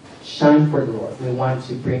shine for the Lord. We want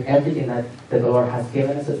to bring everything that the Lord has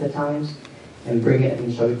given us at times and bring it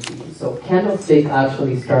and show it to you. So candlestick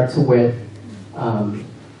actually starts with, can't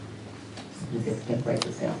write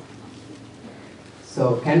this down.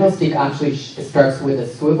 So candlestick actually starts with a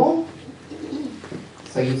swivel.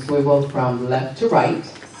 So you swivel from left to right.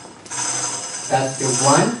 That's your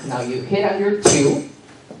 1. Now you hit on your 2.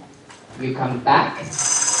 You come back.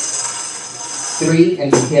 3,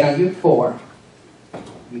 and you hit on your 4.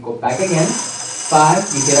 You go back again.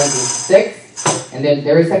 5, you hit on your 6. And then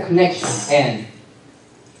there is a connection. And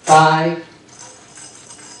 5,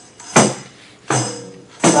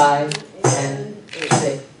 and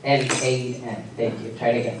 6, and 8, and thank you. Try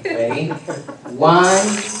it again. Ready? 1,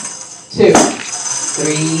 2,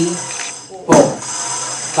 3, 4,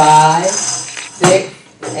 5, 6,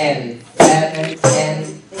 and 7,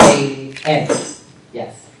 and 8, and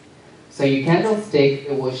yes. So your candlestick,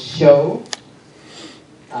 it will show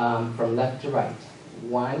from left to right.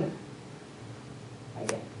 1,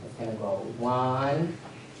 again, it's going to go 1,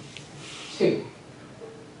 2,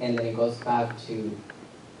 and then it goes back to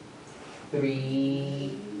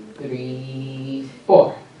 3,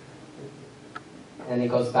 4. And it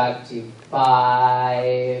goes back to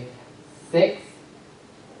 5, 6,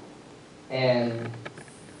 and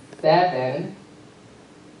 7,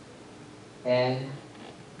 and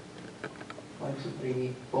 1, 2,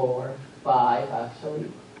 3, 4, 5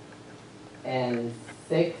 actually, and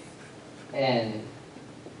 6, and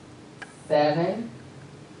 7,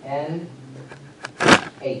 and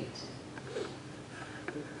 8.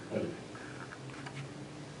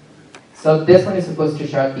 So this one is supposed to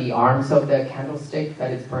show the arms of the candlestick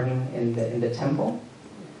that is burning in the temple.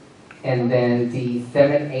 And then the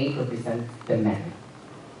 7, 8 represents the men.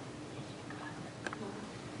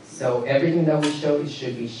 So everything that we show, it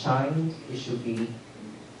should be shined, it should be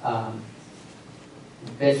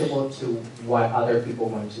visible to what other people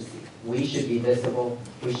want to see. We should be visible,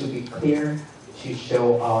 we should be clear to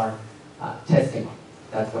show our testimony.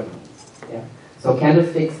 That's what it means. Yeah. So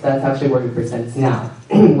candlesticks, that's actually what it represents now.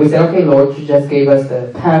 We said, okay, Lord, you just gave us the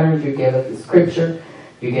pattern, you gave us the scripture,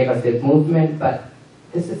 you gave us the movement, but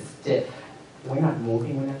this is stiff. we're not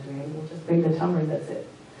moving, we're not doing anything, we'll just bring the tambourine, that's it.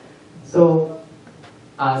 So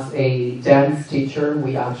as a dance teacher,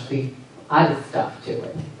 we actually added stuff to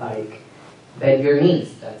it, like bend your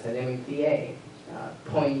knees, that's an MPA.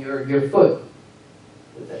 Point your foot,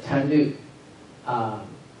 that's a tendu.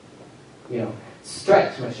 You know,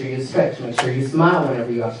 stretch, make sure you stretch, make sure you smile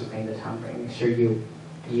whenever you actually play the tambourine, make sure you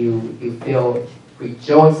feel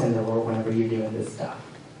rejoice in the Lord whenever you're doing this stuff.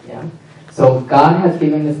 Yeah. So God has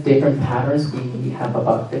given us different patterns. We have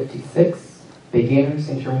about 56 beginners,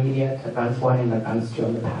 intermediate, advanced 1, and advanced 2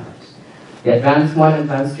 on the patterns. The advanced 1 and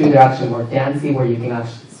advanced 2, they're actually more dancey, where you can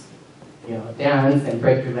actually, you know, dance and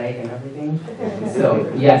break your leg and everything.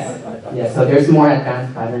 So yes, so there's more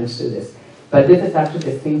advanced patterns to this. But this is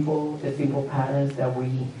actually the simple patterns that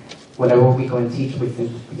whenever we go and teach, we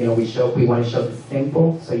want to show the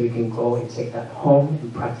simple, so you can go and take that home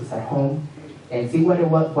and practice at home, and see what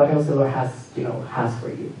else the Lord has for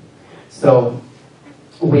you. So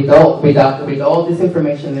with all this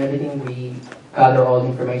information and everything, we gather all the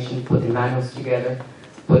information, put the manuals together,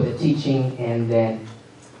 put the teaching, and then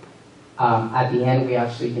at the end we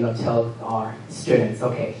actually tell our students,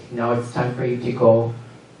 okay, now it's time for you to go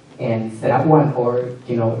and set up one, or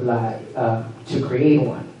to create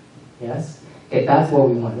one. Yes, okay, that's what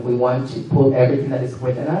we want. We want to pull everything that is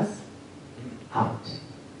within us out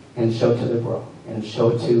and show to the world, and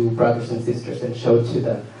show to brothers and sisters, and show to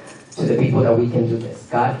the people that we can do this.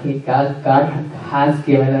 God has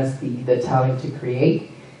given us the talent to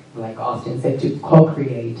create, like Austin said, to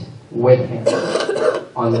co-create with Him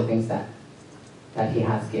on the things that He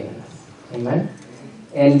has given us. Amen.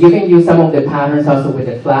 And you can use some of the patterns also with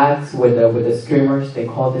the flags, with the streamers. They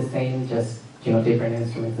call the same, just different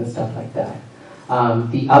instruments and stuff like that.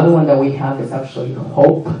 The other one that we have is actually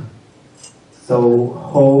hope. So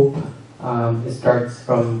hope, it starts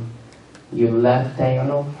from your left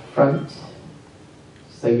diagonal front.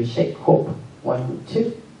 So you shake hope. 1,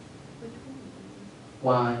 2.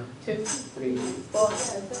 1, 2, 3, 4.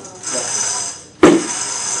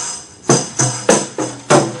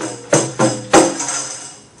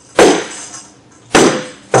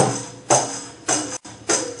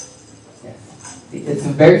 It's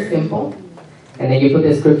very simple, and then you put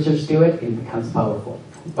the scriptures to it, it becomes powerful.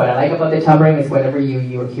 What I like about the tambourine is whenever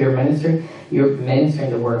you're here ministering, you're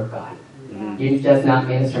ministering the Word of God. You're just not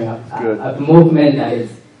ministering a movement that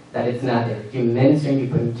is not there. You're ministering, you're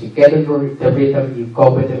putting together the rhythm, you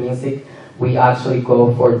go with the music. We actually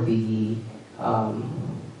go for the, not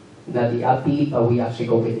the upbeat, but we actually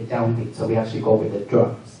go with the downbeat, so we actually go with the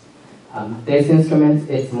drums. This instrument,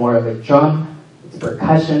 it's more of a drum, it's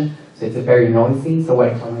percussion, so it's very noisy. So what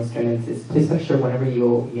I tell my students is, please make sure whenever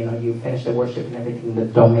you finish the worship and everything,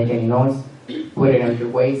 that don't make any noise. Put it on your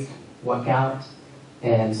waist, walk out,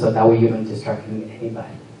 and so that way you don't distract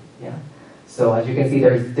anybody. Yeah. So as you can see,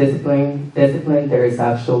 there is discipline. There is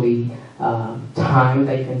actually time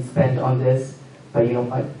that you can spend on this, but you know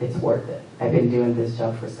what? It's worth it. I've been doing this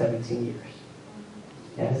job for 17 years.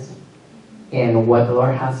 Yes. And what the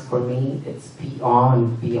Lord has for me, it's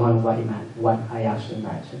beyond what I actually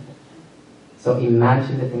imagined. So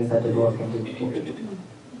imagine the things that the Lord can do for you.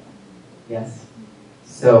 Yes?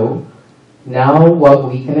 So now what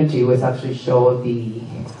we're going to do is actually show the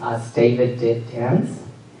as David did dance.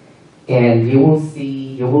 And you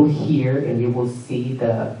will hear, and you will see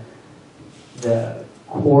the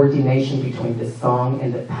coordination between the song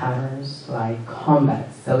and the patterns, like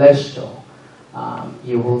combat, celestial.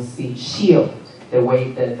 You will see shield, the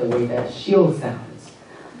way that shield sounds.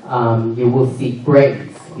 You will see grace.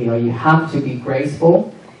 You have to be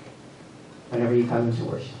graceful whenever you come into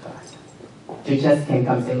worship God. You just can't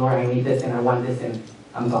come say, Lord, I need this and I want this and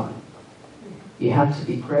I'm gone. You have to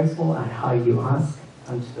be graceful at how you ask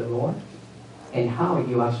unto the Lord and how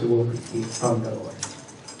you actually will receive from the Lord.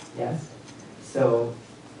 Yes? So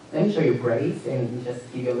let me show you grace and just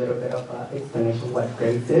give you a little bit of explanation of what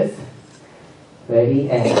grace is. Ready?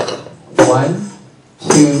 And 1,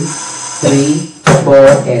 2, 3, 4,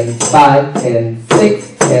 and 5, and 6,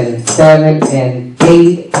 and 7, and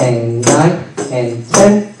 8, and 9, and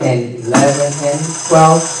 10, and 11, and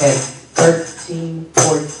 12, and 13,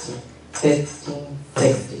 14, 15,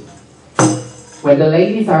 16. When the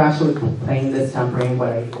ladies are actually playing this tambourine,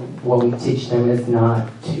 what we teach them is not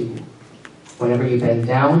to, whenever you bend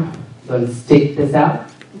down, don't stick this out,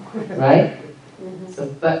 right? So,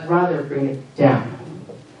 but rather bring it down.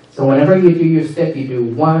 So whenever you do your step, you do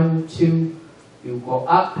 1, 2, you go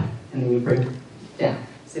up, and then you bring it down.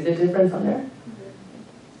 See the difference on there?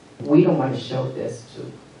 We don't want to show this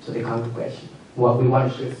to the congregation. What we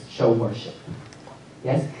want to do is show worship.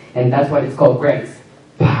 Yes? And that's what it's called grace.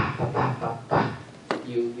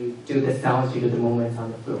 you do the sounds, you do the movements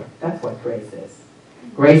on the floor. That's what grace is.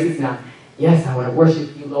 Grace is not, yes, I want to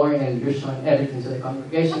worship you, Lord, and you're showing everything to the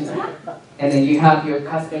congregation. And then you have your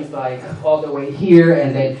costumes like all the way here,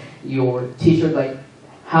 and then your t-shirt like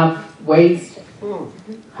half waist.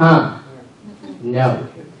 Huh? No.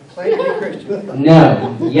 Trying to be Christian.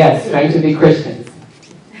 No. Yes, trying to be Christians.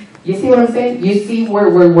 You see what I'm saying? You see where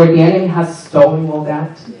the enemy has stolen all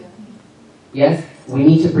that? Yes? We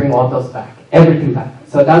need to bring all those back. Everything back.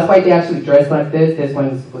 So that's why they actually dress like this. This one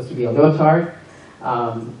is supposed to be a leotard.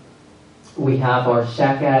 We have our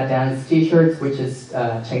Shaka dance t-shirts, which is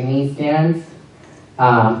Chinese dance.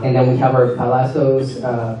 And then we have our Palazzo's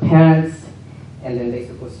pants. And then they're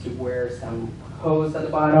supposed to wear some hose at the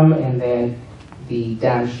bottom. And then the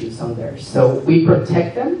dance shoes on there. So we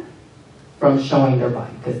protect them from showing their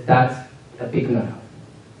body. Because that's a big no-no.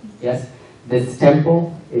 Yes? This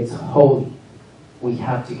temple is holy. We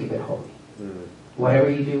have to keep it holy. Whatever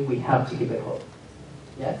you do, we have to keep it holy.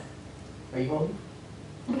 Yes? Are you holy?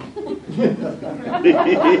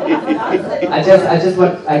 I just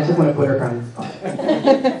want to put her on the spot.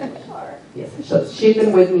 Yes. So she's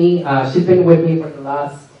been with me. She's been with me for the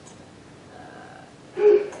last 7 or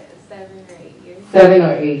 8 years. 7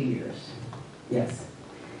 or 8 years. Yes.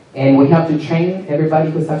 And we have to train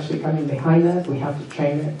everybody who's actually coming behind us. We have to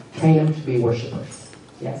train them to be worshipers.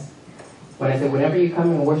 Yes. When I say, whenever you come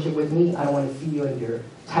and worship with me, I don't want to see you in your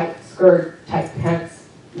tight skirt, tight pants,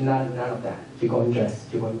 none of that. You're going to dress,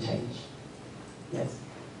 you're going to change. Yes.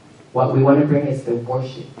 What we want to bring is the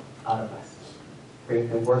worship out of us. Bring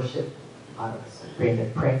the worship out of us. Bring the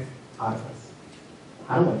praise out of us.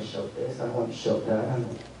 I don't want to show this, I don't want to show that. I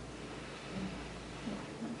don't.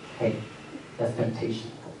 Hey, that's temptation.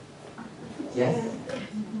 Yes?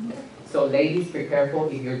 So ladies, be careful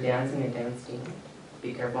if you're dancing a dance team.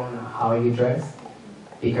 Be careful on how you dress.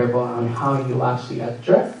 Be careful on how you actually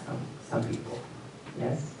address some people.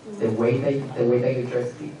 Yes? The way that you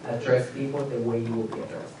address people, the way you will be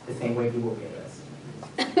addressed. The same way you will be addressed.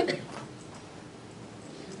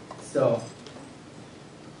 So,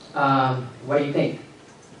 what do you think?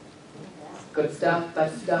 Good stuff,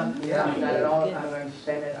 bad stuff? Yeah, not at all. I don't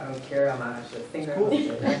understand it. I don't care. I'm not actually a singer.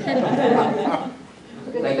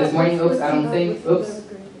 Like this morning, oops, I don't sing. Oops.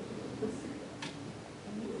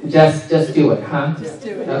 Just do it, huh? Just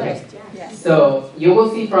do it. Okay. So you will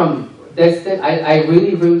see from this that I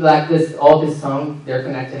really like this, all this song. They're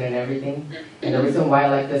connected and everything. And the reason why I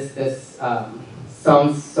like this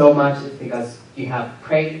song so much is because you have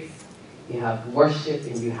praise, you have worship,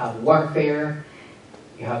 and you have warfare,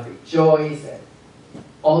 you have rejoice, and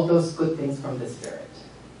all those good things from the Spirit.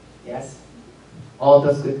 Yes? All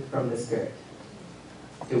those good from the Spirit.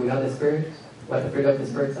 Do we know the Spirit? What the fruit of the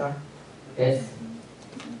Spirits are? Yes?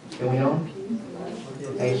 Do we know?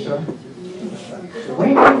 Are you sure?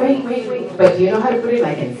 Wait. But do you know how to put it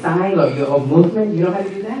like inside or movement? You know how to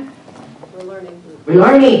do that? We're learning. We're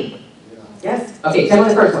learning. Yes? Okay, tell me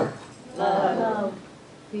the first one. Love.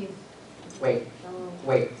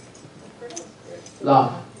 Wait.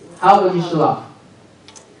 Love. How would you show love?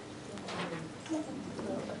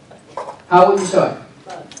 How would you show it?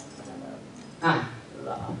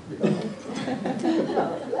 Love.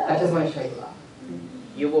 I just want to show you love.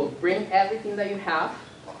 You will bring everything that you have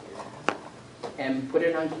and put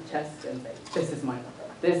it on your chest and say, this is my love.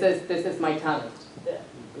 This is my talent.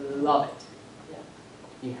 Love it.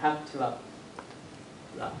 You have to love it.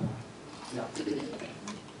 Love. No.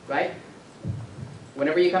 Right?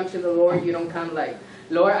 Whenever you come to the Lord, you don't come like,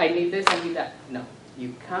 Lord, I need this, I need that. No.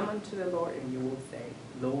 You come unto the Lord and you will say,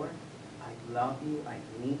 Lord, I love you, I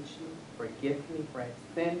need you, forgive me for I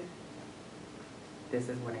sin. This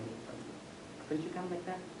is what I need from you. Couldn't you come like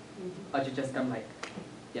that? Or you just come like,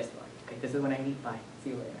 yes, Lord, okay, this is what I need, bye,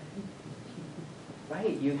 see you later.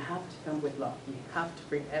 Right? You have to come with love. You have to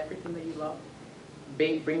bring everything that you love,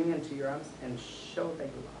 bring it into your arms and show that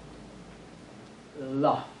you love.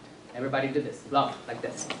 Love. Everybody do this. Love, like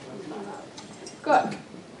this. Good.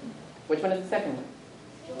 Which one is the second one?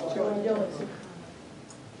 Joy.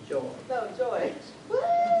 No, joy.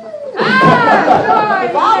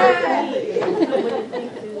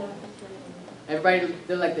 Everybody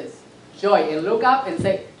do like this. Joy. And look up and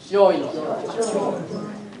say, joy, Lord.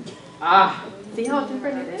 See how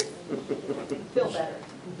different it is? Feel better.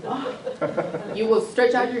 You will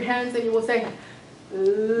stretch out your hands and you will say,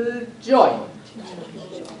 joy.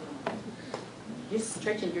 You're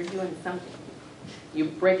stretching, you're doing something. You're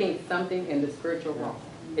breaking something in the spiritual realm.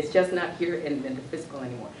 It's just not here in the physical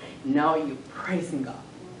anymore. Now you're praising God.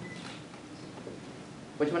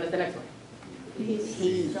 Which one is the next one? Peace.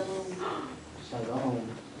 Shalom.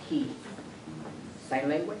 Peace. Sign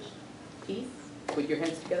language? Peace. put your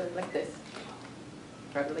hands together like this,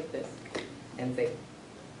 grab it like this, and say,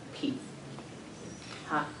 peace.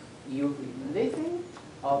 Huh? You releasing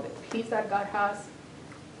all the peace that God has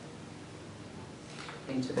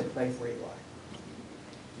into the place where you are.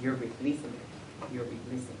 You're releasing it. You're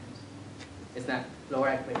releasing it. It's not, Lord,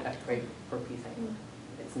 I pray for peace.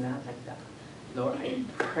 It's not like that. Lord, I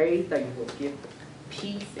pray that you will give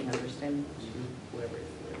peace and understanding to whoever is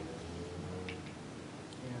here.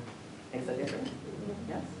 Yeah. Makes a difference?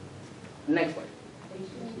 Yes? Next one.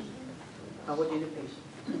 How would you do patience?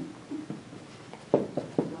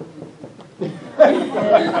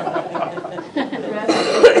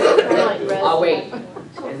 Oh, wait.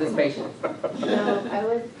 Is this patience? No, I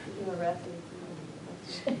was rest.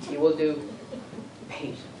 You will do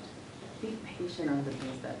patient. Be patient on the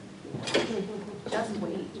things that you want. Just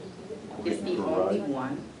wait. It's the only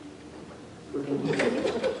one who can give you.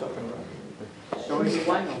 Showing you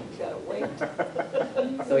why no. You gotta wait.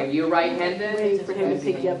 So if you're right-handed, Waiting for him to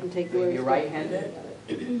pick you up and take yours. if you're right-handed,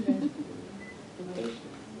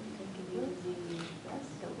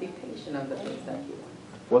 be patient on the things that you want.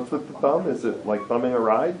 What's with the thumb? Is it like thumbing a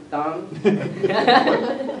ride? Thumb.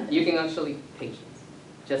 You can actually patience.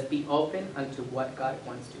 Just be open unto what God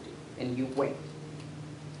wants to do. And you wait.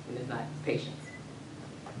 And it's not patience.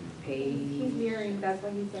 He's mirroring, that's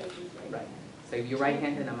what he said. Right. So if you're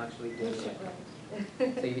right-handed, I'm actually doing it.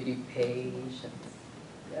 So you do patience.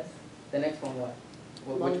 Yes. The next one, what?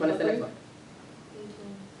 Which one is the next one?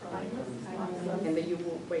 And then you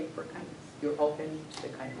will wait for kindness. You're open to the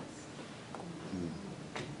kindness.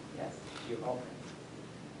 Yes, you're open.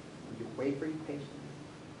 You wait for your patience.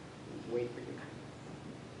 You wait for your kindness.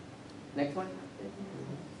 Next one?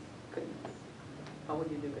 Goodness. How would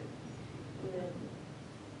you do goodness?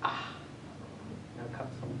 Ah. Now it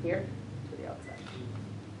comes from here to the outside.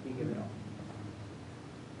 You give it all.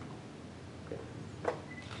 Good.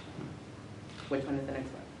 Which one is the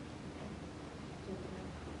next one?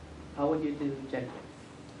 How would you do gentleness?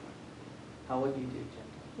 How would you do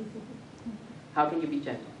gentleness? How can you be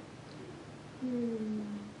gentle?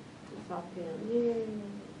 Soft hand. You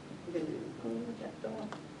can do gentle.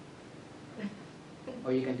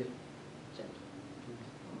 Or you can do gentle.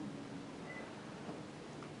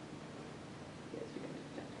 Yes, you can do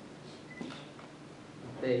gentle.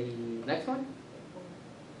 The next one?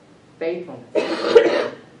 Faithfulness.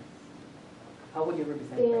 How would you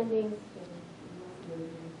represent faithfulness?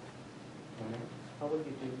 How would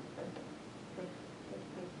you do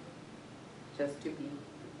just to be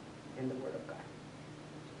in the Word of God?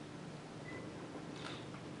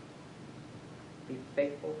 Be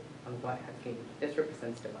faithful on what has given you. This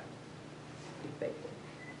represents the Bible. Be faithful.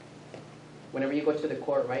 Whenever you go to the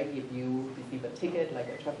court, right, if you receive a ticket, like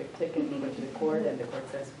a traffic ticket, you go to the court and the court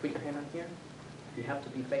says, put your hand on here, you have to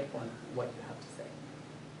be faithful on what you have to say.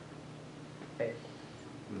 Faithful.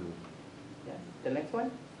 Yes. The next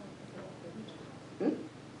one?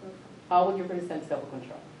 How would you represent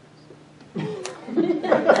self-control? You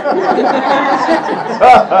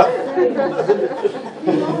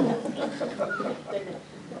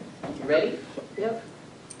ready? Yep.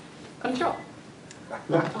 Control.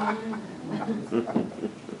 You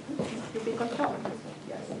be control.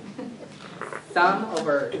 Yes. Some of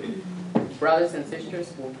our brothers and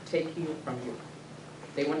sisters will take you from you.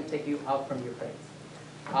 They want to take you out from your place,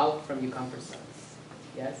 out from your comfort zones.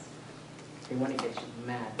 Yes? They want to get you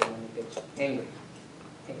mad. They want to get you angry.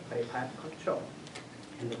 Hey, but if I have control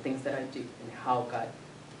and the things that I do and how God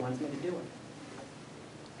wants me to do it,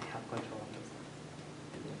 I have control of this.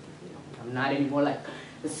 I'm not anymore like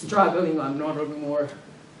struggling. I'm not anymore.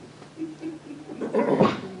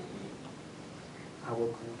 I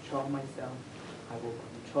will control myself. I will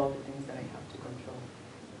control the things that I have to control.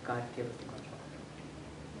 God give us the control.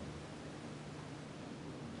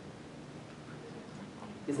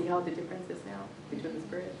 You see how the difference is now between the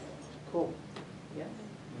spirits? Cool. Yes?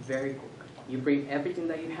 Very cool. You bring everything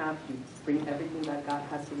that you have, you bring everything that God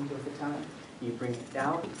has given you at the time, you bring it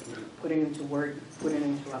down, you put it into work, you put it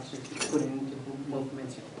into actions, you put it into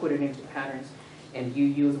movements, you put it into patterns, and you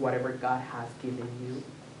use whatever God has given you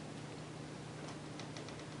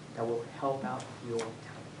that will help out your talent.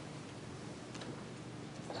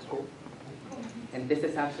 That's cool. And this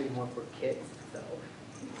is actually more for kids, so.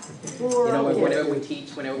 You know, whenever we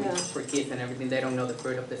teach for kids and everything, they don't know the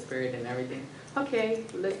fruit of the Spirit and everything. Okay,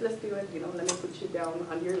 let's do it. You know, let me put you down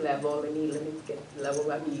on your level. Let me get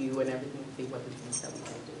level up you and everything. See what the things that we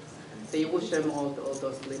can do. So you will show them all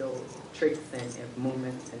those little tricks and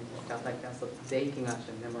movements and stuff like that, so they can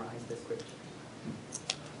actually memorize the scripture.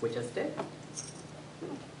 We just did.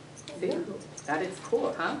 See, that is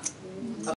cool, huh?